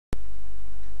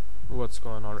What's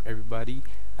going on, everybody,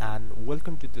 and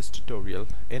welcome to this tutorial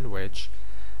in which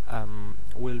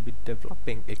we'll be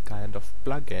developing a kind of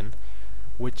plugin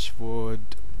which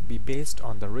would be based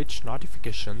on the rich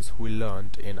notifications we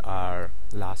learned in our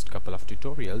last couple of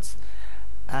tutorials,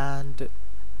 and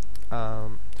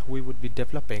we would be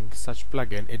developing such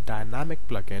plugin, a dynamic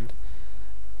plugin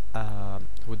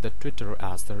with the Twitter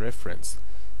as the reference.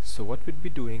 So what we'd be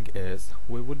doing is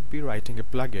we would be writing a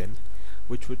plugin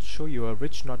which would show you a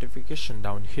rich notification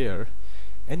down here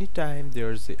anytime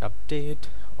there's an update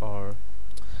or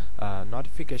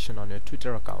notification on your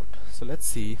Twitter account. So let's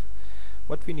see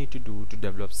what we need to do to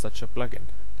develop such a plugin.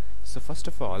 So first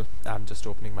of all, I'm just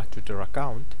opening my Twitter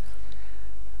account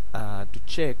to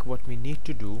check what we need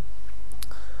to do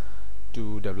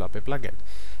to develop a plugin.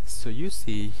 So you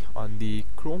see on the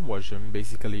Chrome version,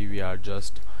 basically we are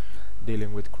just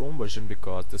dealing with Chrome version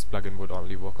because this plugin would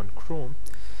only work on Chrome.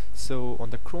 So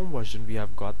on the Chrome version we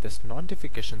have got this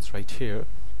notifications right here.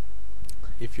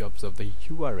 If you observe the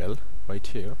URL right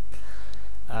here,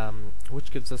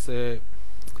 which gives us a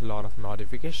lot of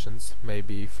notifications,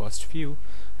 maybe first few,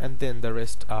 and then the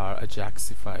rest are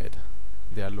Ajaxified.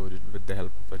 They are loaded with the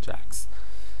help of Ajax.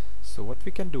 So what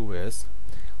we can do is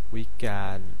we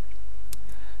can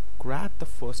grab the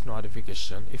first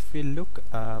notification. If we look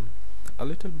a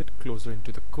little bit closer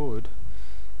into the code,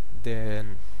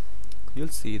 then you'll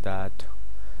see that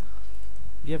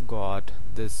we have got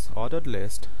this ordered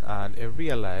list and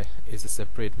every li is a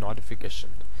separate notification.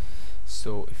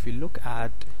 So if we look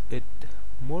at it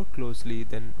more closely,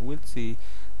 then we'll see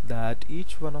that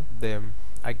each one of them,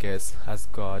 I guess, has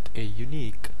got a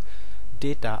unique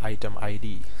data item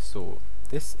ID. So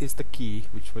this is the key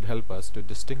which would help us to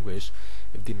distinguish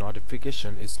if the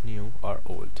notification is new or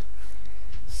old.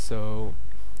 So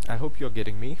I hope you're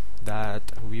getting me that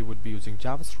we would be using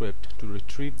JavaScript to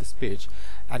retrieve this page,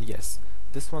 and yes,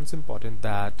 this one's important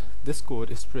that this code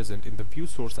is present in the view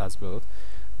source as well,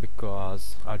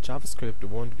 because our JavaScript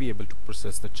won't be able to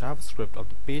process the JavaScript of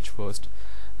the page first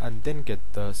and then get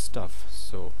the stuff.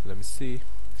 So let me see,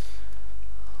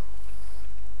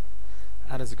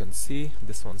 and as you can see,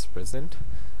 this one's present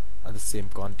and the same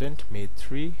content, made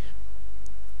 3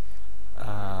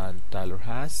 and Tyler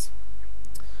has,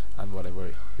 and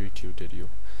whatever retweeted you.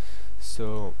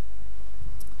 So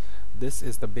this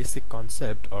is the basic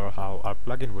concept or how our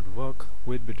plugin would work.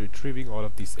 We'd be retrieving all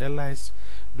of these LIs,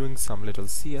 doing some little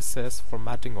CSS,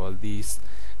 formatting all these,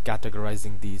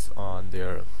 categorizing these on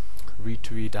their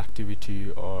retweet activity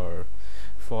or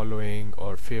following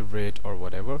or favorite or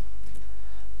whatever,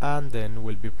 and then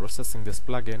we'll be processing this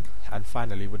plugin and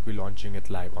finally would be launching it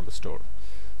live on the store.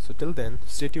 So till then,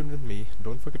 stay tuned with me,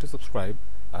 don't forget to subscribe,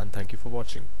 and thank you for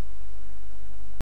watching.